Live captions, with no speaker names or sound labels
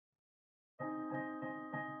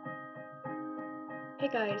Hey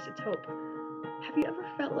guys, it's Hope. Have you ever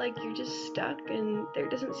felt like you're just stuck and there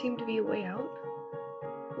doesn't seem to be a way out?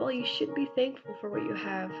 Well, you should be thankful for what you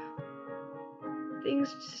have.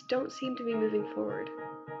 Things just don't seem to be moving forward.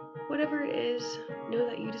 Whatever it is, know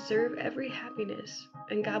that you deserve every happiness,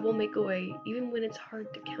 and God will make a way even when it's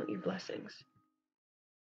hard to count your blessings.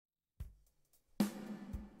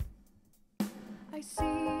 I see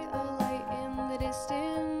a light in the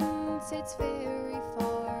distance, it's very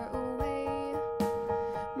far away.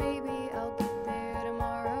 Maybe I'll get there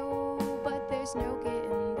tomorrow, but there's no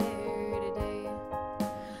getting there today.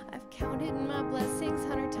 I've counted my blessings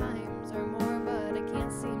 100 times or more, but I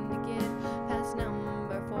can't seem to get past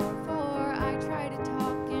number 44. I try to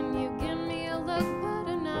talk and you give me a look, but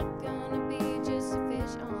I'm not gonna be just a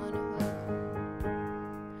fish on a hook.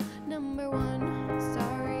 Number 1,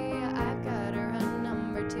 sorry, I've gotta run.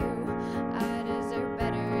 Number 2, I deserve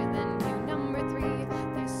better than you. Number 3,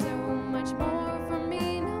 there's so much more for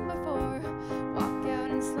me. Number 4, walk out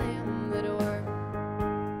and slam the door.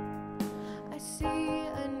 I see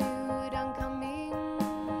a new dawn coming,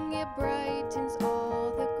 it brightens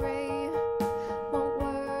all the gray. Won't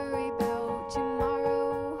worry about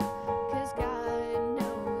tomorrow, 'cause God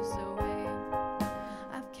knows the way.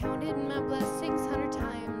 I've counted my blessings 100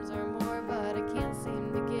 times or more, but I can't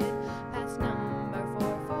seem to get past number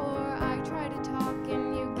 44. I try to talk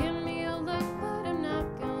and you give me a look, but I'm not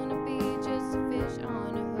gonna be just a fish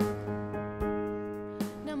on a hook.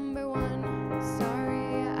 Number 1,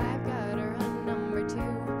 sorry, I've gotta run. Number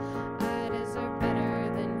 2, I deserve better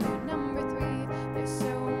than you. Number 3, there's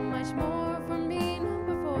so much more for me.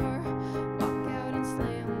 Number 4, walk out and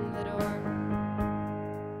slam the door.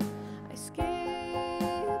 I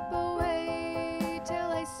skip away till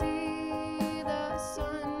I see the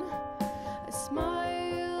sun, a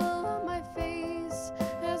smile on my face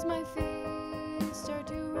as my feet start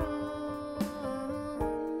to run.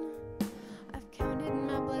 I've counted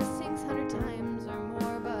my blessings 100 times or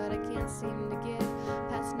more, but I can't seem to get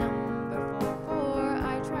past number 44.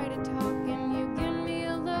 I try to talk and you give me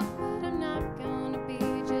a look, but I'm not gonna be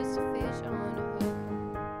just a fish on a hook.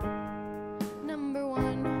 Number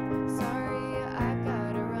 1, sorry, I've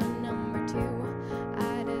gotta run. Number 2,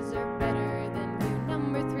 I deserve better than you.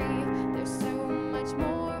 Number 3, there's so much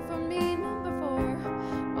more for me. Number 4,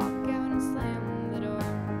 walk out and slam the door.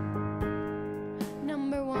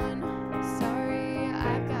 Number 1, sorry,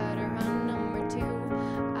 I've gotta run. Number 2,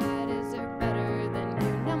 I deserve better than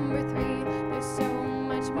you. Number 3, there's so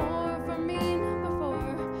much more for me. Number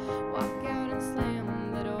 4, walk out and slam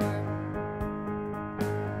the door.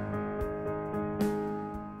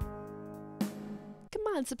 Come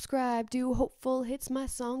on, subscribe to Hopeful Hits. My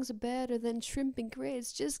songs are better than shrimp and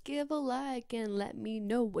grits. Just give a like and let me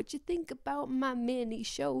know what you think about my mini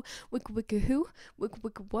show. Wicka wicka who? Wicka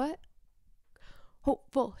wicka what?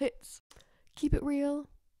 Hopeful Hits. Keep it real,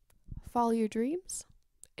 follow your dreams,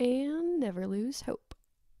 and never lose hope.